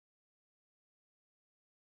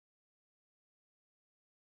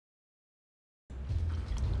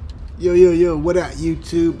Yo, yo, yo, what up,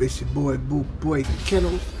 YouTube? It's your boy,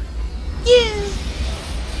 BULLBOYKENNELS. Yeah!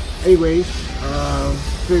 Anyways,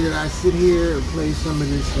 figured I'd sit here and play some of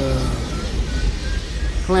this,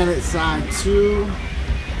 PlanetSide 2.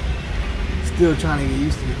 Still trying to get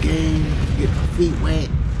used to the game, get my feet wet.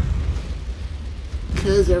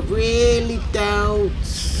 Because I really don't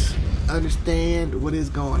understand what is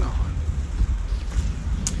going on.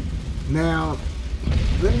 Now,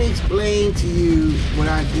 let me explain to you what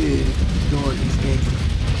I did during this game.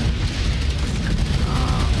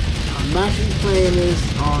 I'm actually playing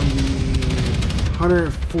this on the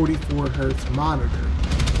 144 Hertz monitor.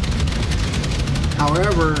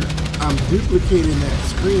 However, I'm duplicating that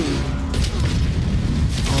screen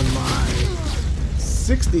on my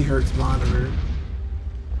 60 Hertz monitor,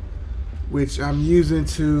 which I'm using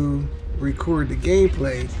to record the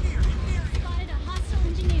gameplay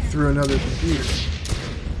through another computer.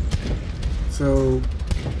 So,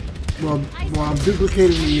 well, I'm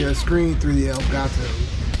duplicating the screen through the Elgato,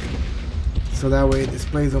 so that way it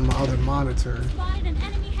displays on my other monitor.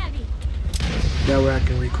 That way I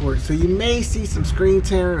can record. So you may see some screen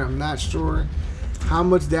tearing. I'm not sure how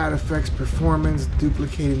much that affects performance,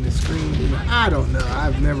 duplicating the screen. I don't know.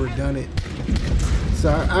 I've never done it,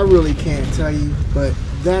 so I really can't tell you. But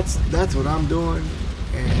that's what I'm doing,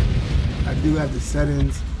 and I do have the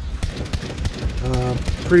settings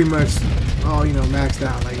pretty much all maxed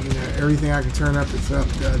out. Like everything I can turn up, it's up.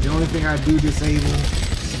 The only thing I do disable,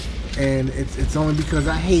 and it's only because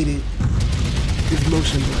I hate it, is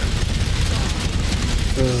motion blur.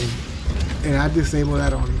 And I disable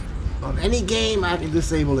that on any game. I can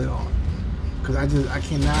disable it on, because I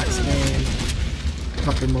cannot stand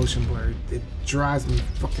fucking motion blur. It drives me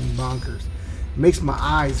fucking bonkers. It makes my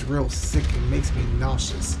eyes real sick and makes me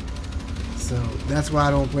nauseous. So that's why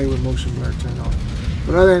I don't play with motion blur turned on.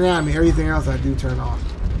 But other than that, I mean, everything else I do turn on.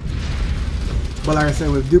 But like I said,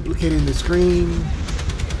 with duplicating the screen,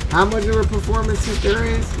 how much of a performance hit there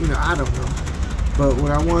is, I don't know. But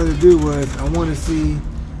what I wanted to do was, I want to see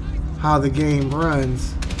how the game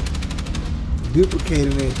runs,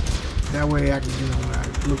 duplicating it. That way I can, when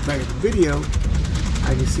I look back at the video,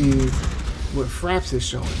 I can see what fraps is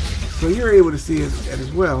showing. So you're able to see it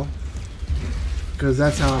as well, because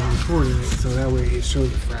that's how I'm recording it. So that way it shows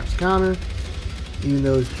the fraps counter, even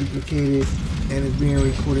though it's duplicated, and it's being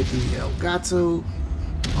recorded through the Elgato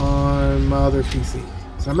on my other PC.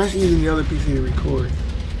 So I'm actually using the other PC to record.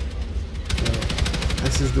 So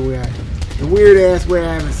that's just the way the weird ass way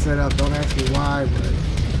I have it set up. Don't ask me why, but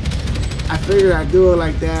I figured I'd do it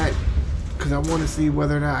like that because I want to see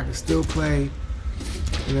whether or not I can still play,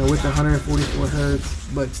 with the 144 Hertz,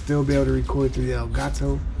 but still be able to record through the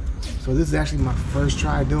Elgato. So this is actually my first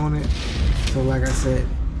try doing it. So like I said,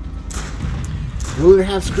 will it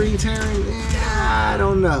have screen tearing? I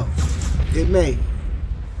don't know. It may.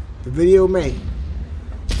 The video may.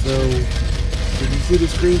 So if you see the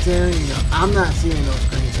screen tearing, I'm not seeing no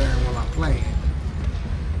screen tearing while I'm playing.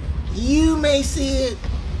 You may see it,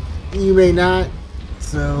 you may not.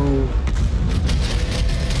 So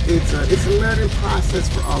it's a learning process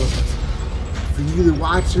for all of us. For you the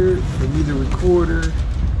watcher, for me the recorder.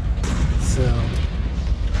 So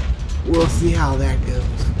we'll see how that goes.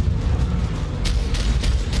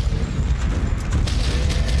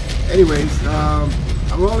 Anyways,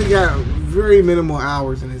 I've only got very minimal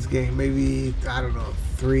hours in this game. Maybe, I don't know,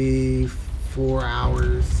 3-4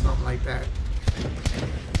 hours, something like that.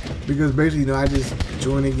 Because basically, I just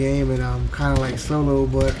joined the game and I'm kind of like solo,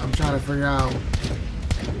 but I'm trying to figure out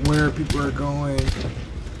where people are going,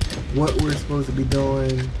 what we're supposed to be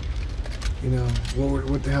doing,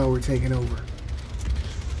 what the hell we're taking over.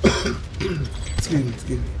 Excuse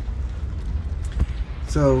me.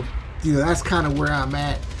 So, that's kind of where I'm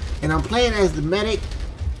at. And I'm playing as the medic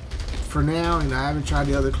for now, I haven't tried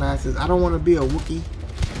the other classes. I don't want to be a Wookiee,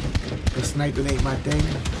 because sniping ain't my thing.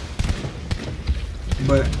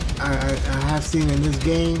 But I have seen in this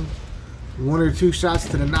game 1 or 2 shots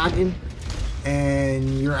to the noggin,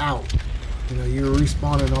 and you're out. You're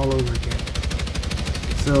respawning all over again.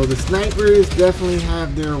 So the snipers definitely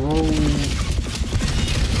have their role in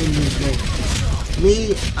this game.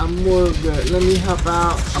 Me, I'm more of the, let me help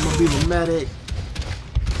out. I'm going to be the medic.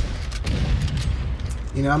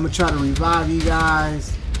 I'm going to try to revive you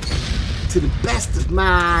guys to the best of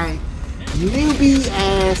my newbie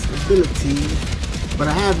ass ability. But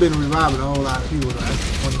I have been reviving a whole lot of people, though. That's the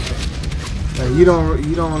funny thing. Like, you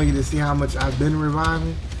don't really get to see how much I've been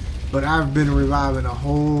reviving, but I've been reviving a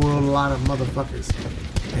whole lot of motherfuckers.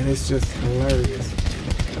 And it's just hilarious.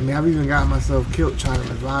 I mean, I've even got myself killed trying to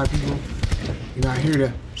revive people. I hear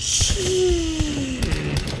the shh.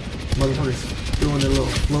 Motherfuckers doing a little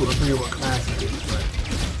float. I forget what class it is, but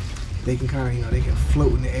they can kind of, you know, they can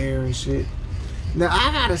float in the air and shit. Now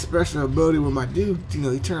I got a special ability with my dude. You know,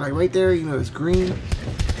 he turned like right there. You know, it's green.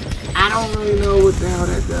 I don't really know what the hell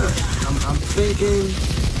that does. I'm thinking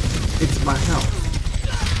it's my health,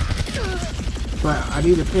 but I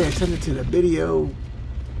need to pay attention to the video,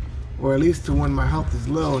 or at least to when my health is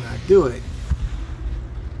low and I do it,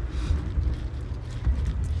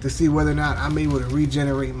 to see whether or not I'm able to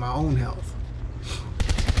regenerate my own health.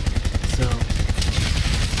 So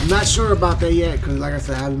I'm not sure about that yet, because like I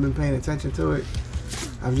said, I haven't been paying attention to it.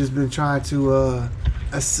 I've just been trying to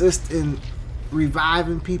assist in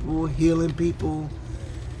reviving people, healing people,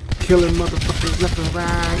 killing motherfuckers left and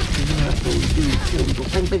right. You know, that's what we do. We go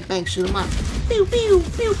bang, bang, bang, shoot them up. Pew, pew,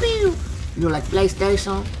 pew, pew. You know, like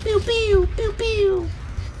PlayStation. Pew, pew, pew, pew.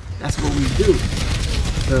 That's what we do.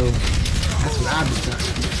 So that's what I've been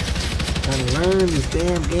trying to learn this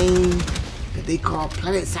damn game that they call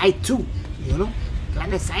PlanetSide 2. You know,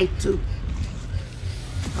 PlanetSide 2.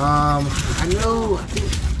 I know. I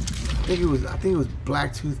think it was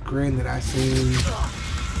Blacktooth Grin that I seen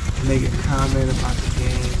make a comment about the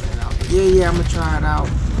game, and I was like, yeah, I'm gonna try it out.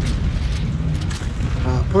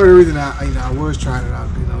 Part of the reason I was trying it out,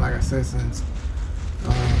 you know, like I said, since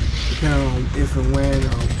depending on if and when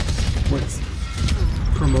or what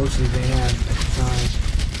promotions they had at the time,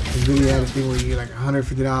 the video had a thing where you get like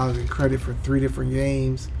 $150 in credit for 3 different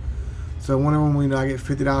games. So one of them, you know, I get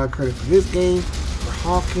 $50 credit for this game, for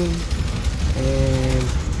Hawking, and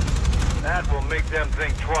that will make them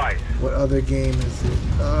think twice. What other game is it?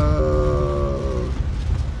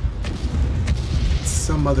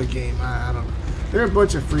 Some other game. I don't know. There are a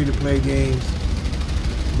bunch of free-to-play games,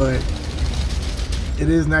 but it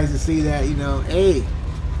is nice to see that, you know, hey,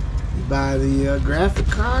 you buy the graphic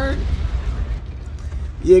card,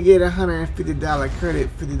 you get $150 credit,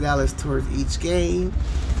 $50 towards each game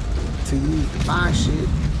to use to buy shit.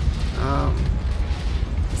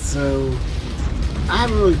 So I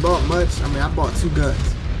haven't really bought much. I mean, I bought 2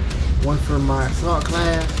 guns. One for my assault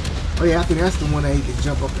class. Oh yeah, I think that's the one that he can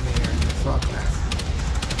jump up in the air in the assault class.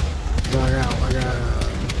 So I got a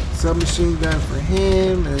submachine gun for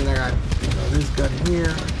him, and then I got, you know, this gun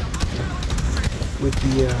here with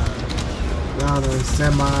the I don't know,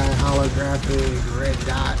 semi-holographic red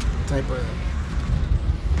dot type of.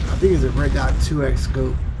 I think it's a red dot 2x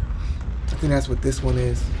scope. I think that's what this one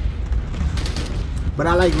is. But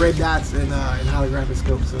I like red dots and holographic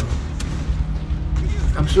scopes, so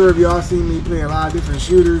I'm sure if y'all see me play a lot of different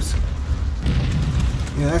shooters,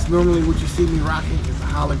 you know, that's normally what you see me rocking, is a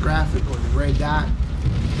holographic or the red dot.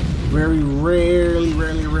 Very rarely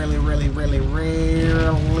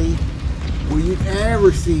will you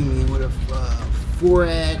ever see me with a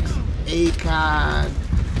 4X, ACOG,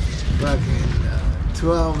 fucking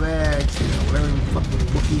 12X, you know, whatever fucking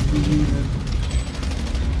bookies we using.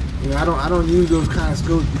 You know, I don't use those kind of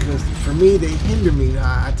scopes because for me they hinder me.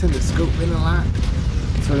 I tend to scope in a lot,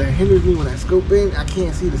 so that hinders me when I scope in. I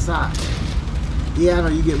can't see the sides. Yeah, I know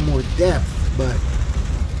you get more depth, but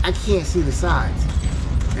I can't see the sides.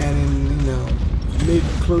 And in, you know,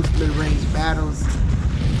 close mid-range battles,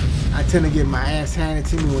 I tend to get my ass handed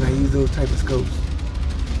to me when I use those type of scopes,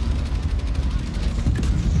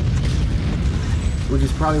 which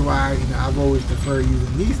is probably why, you know, I've always preferred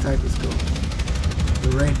using these type of scopes. The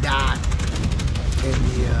red dot and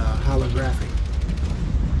the holographic.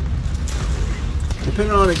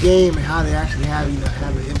 Depending on the game and how they actually have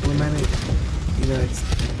it implemented, you know, it's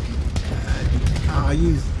I'll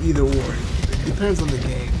use either or. It depends on the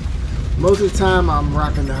game. Most of the time, I'm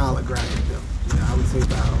rocking the holographic though. You know, I would say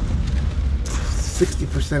about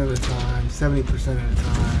 60% of the time, 70% of the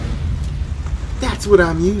time. That's what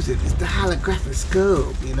I'm using. It's the holographic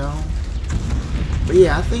scope, you know. But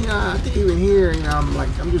yeah, I think even here, you know,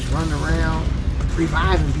 I'm just running around,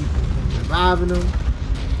 reviving people, reviving them,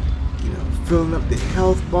 you know, filling up their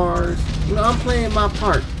health bars. You know, I'm playing my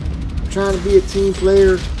part. I'm trying to be a team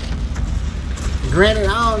player. Granted,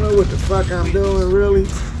 I don't know what the fuck I'm doing really,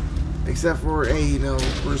 except for, hey, you know,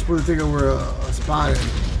 we're supposed to take over a spot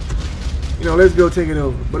and, you know, let's go take it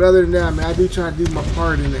over. But other than that, man, I do try to do my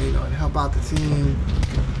part in it, you know, and help out the team.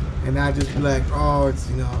 And not just be like, oh, it's,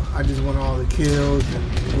 you know, I just want all the kills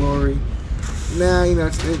and glory. Nah, you know,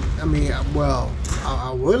 I mean, well,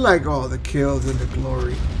 I would like all the kills and the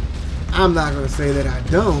glory. I'm not going to say that I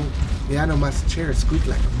don't. Yeah, I know my chair squeaks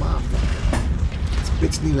like a motherfucker. It's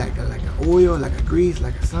bitch me like an oil, like a grease,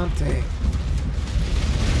 like a something.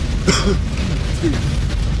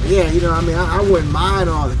 Yeah, you know, I mean, I wouldn't mind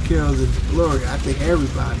all the kills and the glory. I think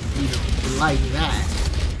everybody, you know, would like that.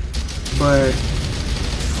 But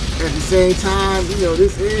at the same time, you know,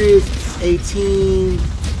 this is a team-based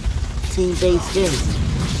game.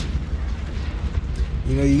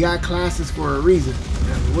 You know, you got classes for a reason. You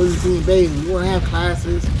know, if it wasn't team-based, we wouldn't have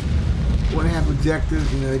classes, we wouldn't have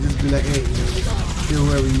objectives. You know, it'd just be like, hey, you know, kill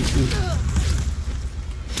whoever you see.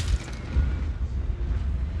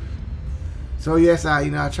 So yes, I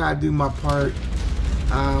try to do my part.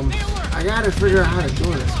 I gotta figure out how to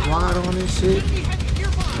join a squad on this shit.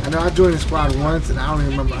 I know I joined a squad once, and I don't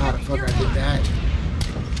even remember how the fuck I did that.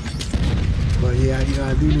 But yeah, you know,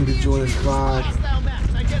 I do need to join a squad.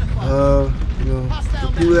 You know,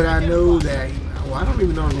 the people that I know that, you know, well, I don't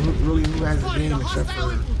even know really who has the game except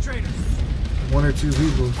for 1 or 2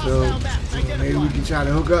 people. So you know, maybe we can try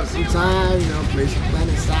to hook up sometime. You know, play some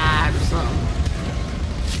PlanetSide or something.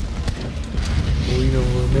 Or, you know,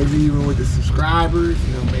 or maybe even with the subscribers,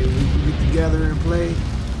 you know, maybe we can get together and play.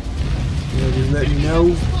 You know, just let me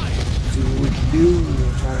know, see what we can do. You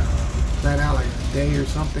know, try to plan out like a day or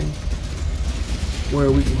something where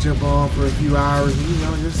we can jump on for a few hours and, you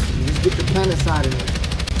know, just get the PlanetSide in there.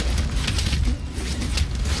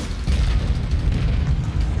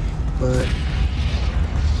 But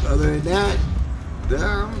other than that,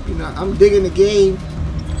 you know, I'm digging the game.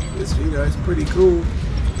 It's, you know, it's pretty cool.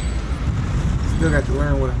 Still got to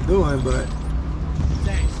learn what I'm doing, but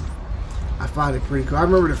I find it pretty cool. I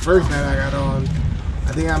remember the first night I got on,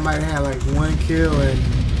 I think I might have had like 1 kill and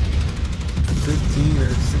 15 or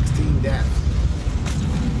 16 deaths.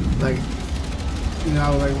 Like, you know, I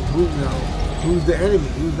was like, who's the enemy?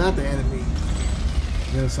 Who's not the enemy?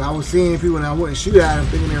 You know, so I was seeing people and I wouldn't shoot at them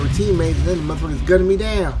thinking they were teammates, and then the motherfuckers gunning me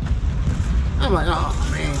down. I'm like, oh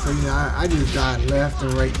man. So, you know, I just died left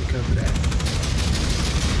and right because of that.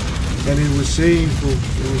 And it was shameful.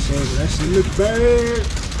 It was shameful. That shit looked bad.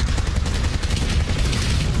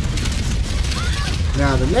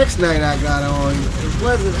 Now, the next night I got on, it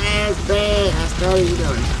wasn't as bad. I started, you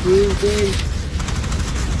know, improving.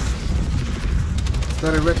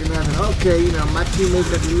 Started recognizing, okay, you know, my teammates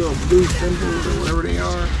got the little blue symbols or whatever they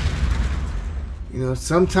are. You know,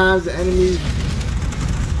 sometimes the enemies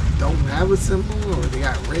don't have a symbol or they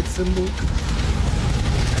got red symbols.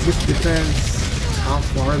 I guess it depends how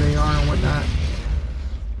far they are and whatnot.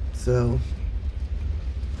 So,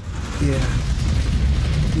 yeah.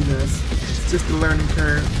 You know, it's just a learning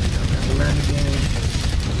curve. You know, have to learn the game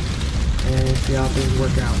and see how things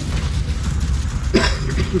work out.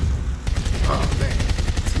 Oh, man.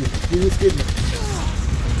 Excuse me.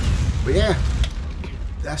 But yeah,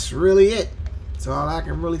 that's really it. That's all I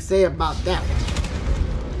can really say about that one.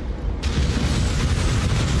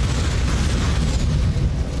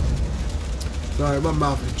 Sorry, my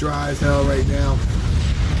mouth is dry as hell right now.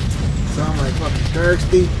 So I'm like fucking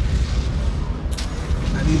thirsty.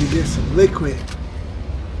 I need to get some liquid.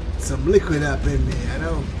 Some liquid up in me. I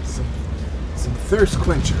know. Some thirst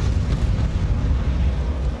quencher.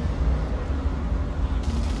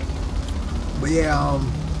 But yeah,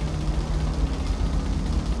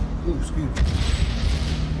 ooh, excuse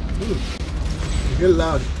me. Get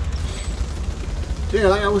loud. Yeah,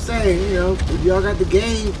 like I was saying, you know, if y'all got the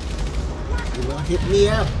game, you know, hit me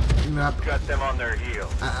up. You know, I got them on their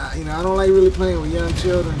heels. You know, I don't like really playing with young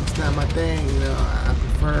children. It's not my thing. You know, I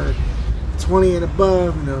prefer 20 and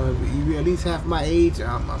above. You know, if you at least half my age,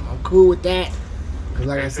 I'm cool with that. Cause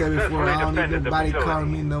like I said before, I don't need nobody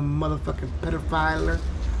calling me no motherfucking pedophiler.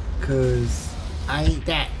 Cause I ain't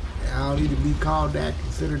that. I don't need to be called that,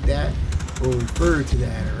 considered that, or referred to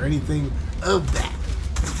that, or anything of that.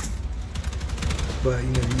 But,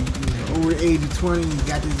 you know, over the age of 20, you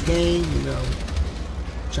got this game, you know,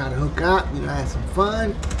 try to hook up, you know, have some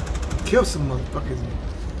fun, kill some motherfuckers,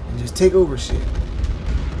 and just take over shit.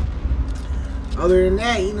 Other than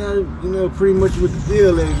that, you know pretty much what the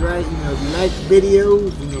deal is, right? You know, if you like the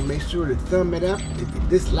videos, you know, make sure to thumb it up. If you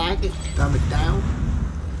dislike it, thumb it down.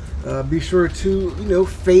 Be sure to, you know,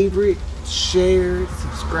 favorite, share,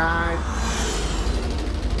 subscribe,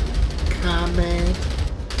 comment.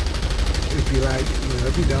 If you like it, you know,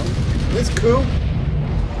 if you don't, it's cool.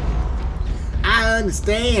 I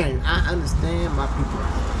understand my people.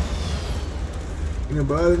 You know,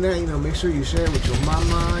 but other than that, you know, make sure you share it with your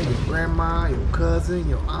mama, your grandma, your cousin,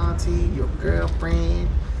 your auntie, your girlfriend.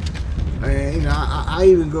 And, you know, I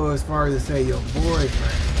even go as far as to say your boyfriend,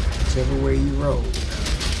 whichever way you roll.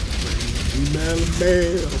 Female and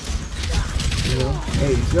male. You know,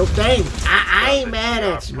 hey, it's your thing. I ain't mad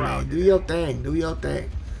at you, man. Do your thing. Do your thing.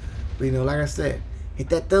 But, you know, like I said, hit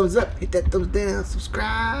that thumbs up, hit that thumbs down,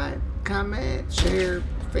 subscribe, comment, share,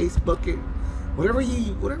 Facebook it. Whatever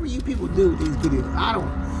you people do with these videos. I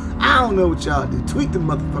don't know what y'all do. Tweet the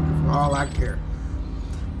motherfucker for all I care.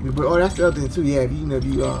 But oh, that's the other thing too. Yeah, if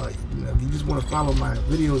you just want to follow my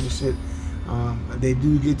videos and shit, they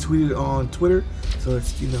do get tweeted on Twitter. So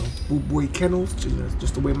it's BULLBOYKENNELS,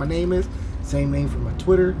 just the way my name is. Same name for my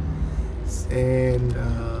Twitter and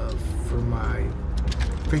for my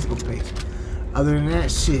Facebook page. Other than that,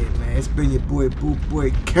 shit, man, it's been your boy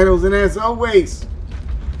BULLBOYKENNELS, and as always,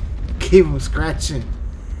 keep them scratching.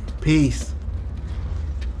 Peace.